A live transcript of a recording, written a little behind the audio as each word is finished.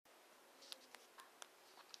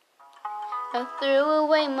I threw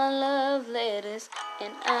away my love letters,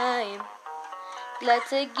 and I'm glad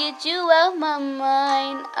to get you out my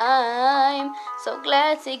mind. I'm so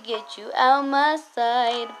glad to get you out my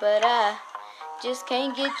sight, but I just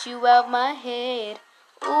can't get you out my head.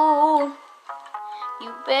 Ooh,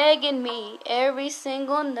 you begging me every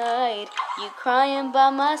single night. You crying by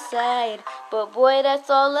my side, but boy, that's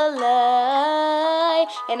all a lie.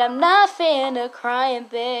 And I'm not finna cry and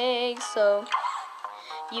beg, so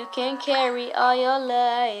you can carry all your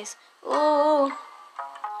lies. Ooh,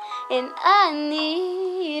 and I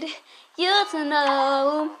need you to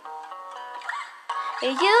know.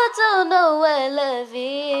 And you don't know what love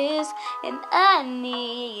is, and I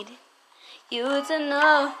need you to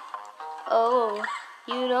know. Oh,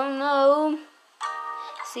 you don't know.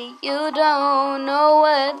 See, you don't know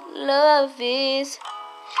what love is.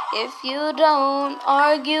 If you don't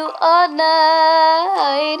argue all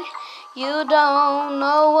night, you don't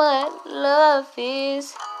know what love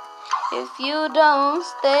is. If you don't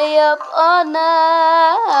stay up all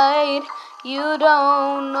night, you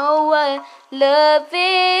don't know what love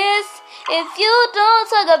is. If you don't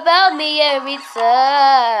talk about me every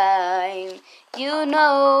time, you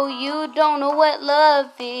don't know what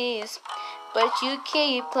love is. But you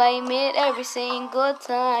keep playing it every single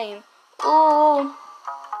time. Ooh,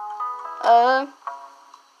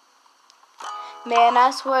 man,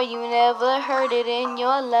 I swear you never heard it in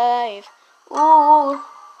your life. Ooh,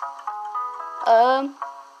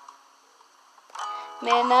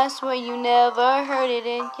 man, I swear you never heard it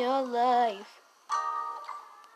in your life.